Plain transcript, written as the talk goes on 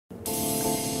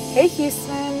Hey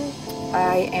Houston,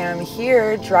 I am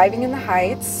here driving in the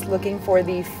Heights looking for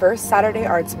the first Saturday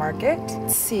Arts Market.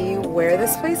 Let's see where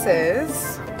this place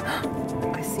is.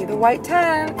 I see the white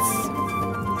tents.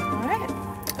 All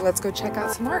right, let's go check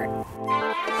out some art.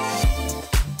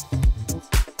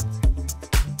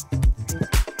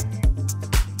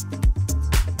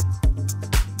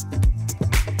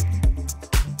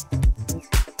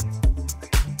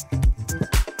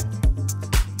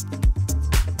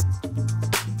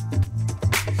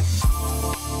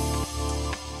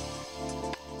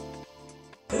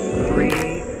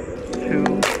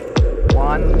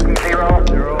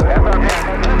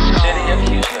 City of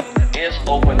Houston is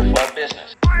open for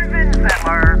business.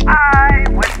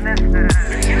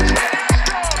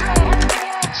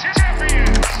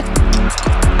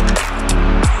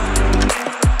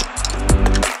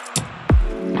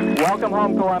 Welcome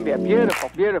home, Columbia. Beautiful,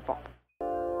 beautiful.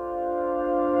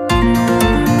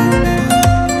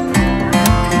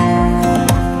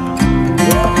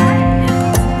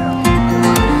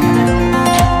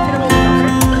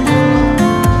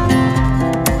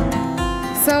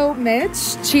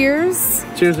 Mitch, cheers.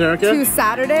 Cheers, Erica. To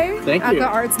Saturday at the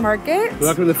Arts Market.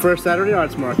 Welcome to the first Saturday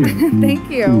Arts Market. Thank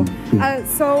you.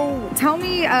 So tell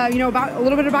me, about a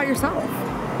little bit about yourself.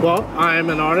 Well,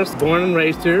 I'm an artist, born and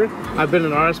raised here. I've been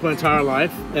an artist my entire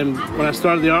life, and when I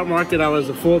started the art market, I was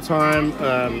a full-time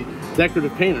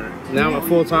decorative painter. Now I'm a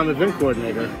full-time event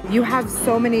coordinator. You have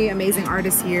so many amazing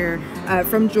artists here,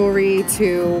 from jewelry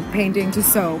to painting to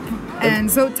soap. And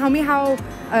so tell me how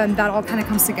that all kind of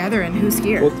comes together and who's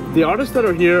here. Well, the artists that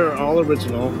are here are all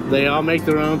original. They all make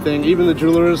their own thing. Even the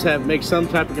jewelers make some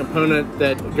type of component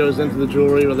that goes into the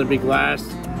jewelry, whether it be glass,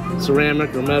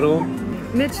 ceramic, or metal.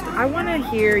 Mitch, I want to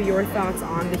hear your thoughts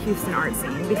on the Houston art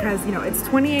scene because, it's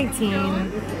 2018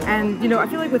 and, I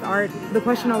feel like with art, the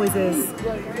question always is,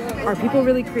 are people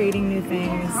really creating new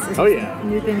things? Oh yeah.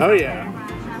 New things. Oh yeah.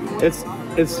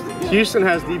 Houston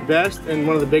has the best and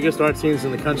one of the biggest art scenes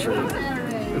in the country.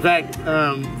 In fact,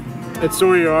 at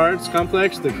Sawyer Arts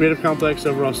Complex, the creative complex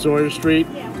over on Sawyer Street,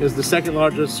 is the second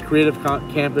largest creative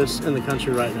campus in the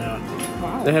country right now.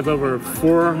 Wow. They have over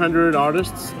 400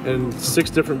 artists in 6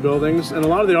 different buildings, and a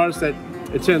lot of the artists that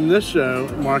attend this show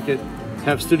market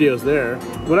have studios there.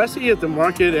 What I see at the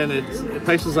market and at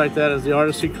places like that is the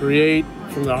artists who create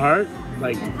from the heart,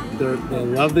 like they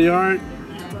love the art.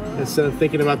 Instead of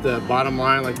thinking about the bottom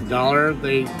line, like the dollar,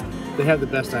 they have the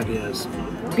best ideas.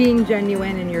 Being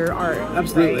genuine in your art,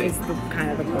 absolutely, right, is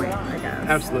kind of the point, I guess.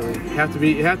 Absolutely,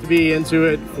 you have to be into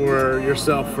it for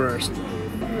yourself first.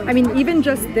 I mean, even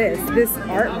just this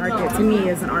art market to me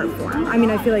is an art form. I mean,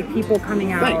 I feel like people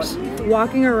coming out,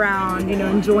 walking around,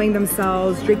 enjoying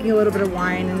themselves, drinking a little bit of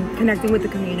wine, and connecting with the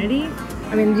community.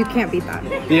 I mean, you can't beat that.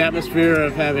 The atmosphere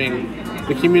of having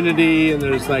the community, and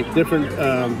there's different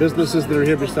businesses that are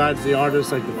here besides the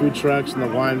artists, like the food trucks and the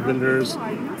wine vendors.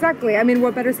 Exactly. I mean,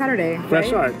 what better Saturday?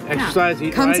 Fresh right? art, exercise,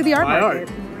 eat Come right, to the art buy market.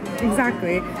 Art.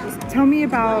 Exactly. Tell me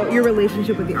about your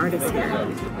relationship with the artists here.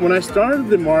 When I started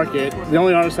the market, the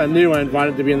only artists I knew I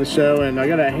invited to be in the show, and I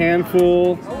got a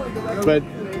handful, but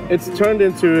it's turned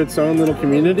into its own little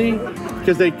community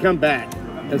because they come back.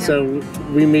 And so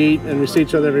we meet and we see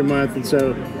each other every month, and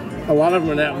so a lot of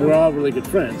them we're all really good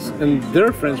friends, and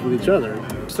they're friends with each other.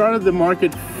 Started the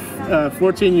market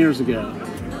 14 years ago,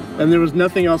 and there was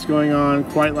nothing else going on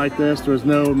quite like this. There was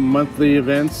no monthly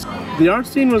events. The art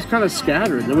scene was kind of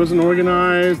scattered. It wasn't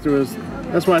organized.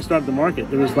 That's why I started the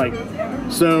market. There was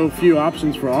so few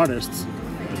options for artists.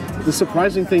 The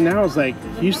surprising thing now is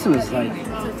Houston is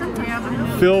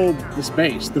filled the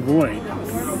space, the void.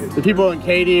 The people in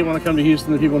Katy want to come to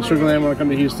Houston. The people in Sugar Land want to come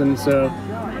to Houston. So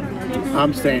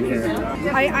I'm staying here.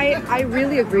 I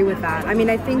really agree with that. I mean,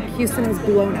 I think Houston has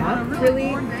blown up,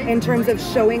 really, in terms of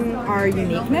showing our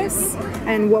uniqueness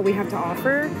and what we have to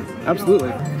offer.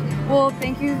 Absolutely. Well,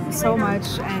 thank you so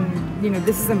much, and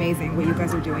this is amazing what you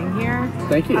guys are doing here.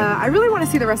 Thank you. I really want to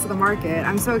see the rest of the market.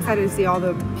 I'm so excited to see all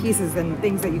the pieces and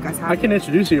things that you guys have. I can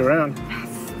introduce you around.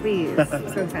 Yes, please. I'm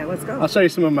so excited. Let's go. I'll show you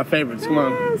some of my favorites. Come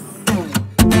on.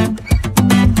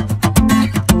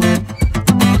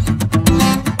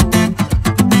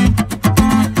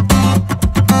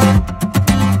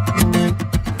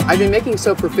 I've been making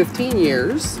soap for 15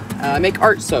 years. I make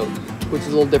art soap, which is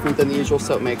a little different than the usual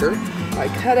soap maker. I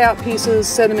cut out pieces,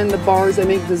 set them in the bars, I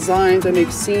make designs, I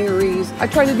make sceneries. I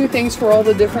try to do things for all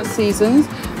the different seasons.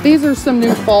 These are some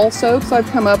new fall soaps I've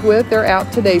come up with. They're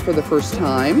out today for the first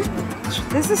time.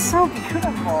 This is so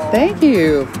beautiful. Thank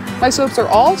you. My soaps are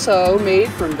also made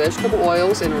from vegetable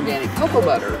oils and organic cocoa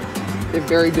butter. They're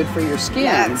very good for your skin.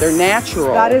 Yes. They're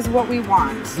natural. That is what we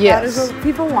want. Yes. That is what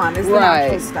people want, is the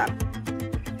natural stuff.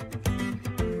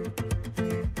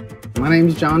 My name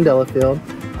is John Delafield.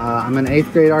 I'm an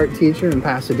 8th grade art teacher in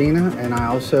Pasadena, and I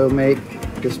also make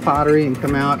this pottery and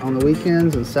come out on the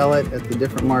weekends and sell it at the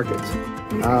different markets.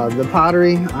 The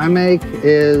pottery I make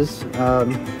is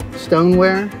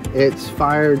stoneware. It's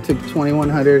fired to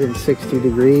 2160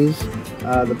 degrees.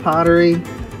 The pottery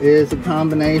is a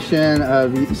combination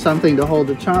of something to hold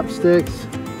the chopsticks,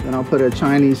 then I'll put a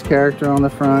Chinese character on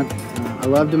the front. I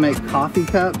love to make coffee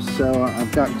cups, so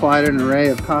I've got quite an array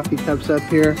of coffee cups up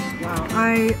here. Wow,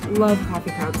 I love coffee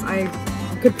cups. I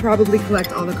could probably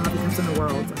collect all the coffee cups in the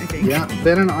world, I think. Yeah,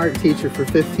 been an art teacher for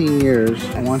 15 years.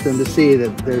 I want them to see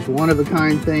that there's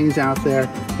one-of-a-kind things out there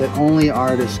that only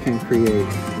artists can create.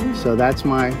 So that's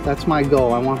my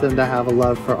goal. I want them to have a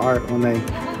love for art when they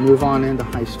move on into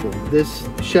high school. This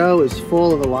show is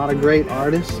full of a lot of great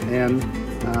artists, and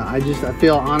I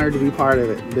feel honored to be part of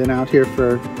it. Been out here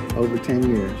for over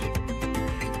 10 years.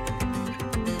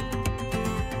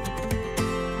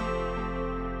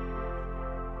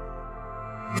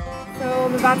 So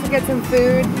I'm about to get some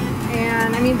food,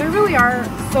 and I mean, there really are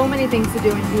so many things to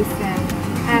do in Houston,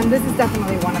 and this is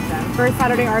definitely one of them. First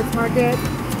Saturday Arts Market,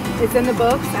 it's in the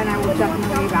books, and I will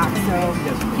definitely be back. So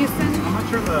Houston,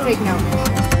 take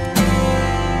note.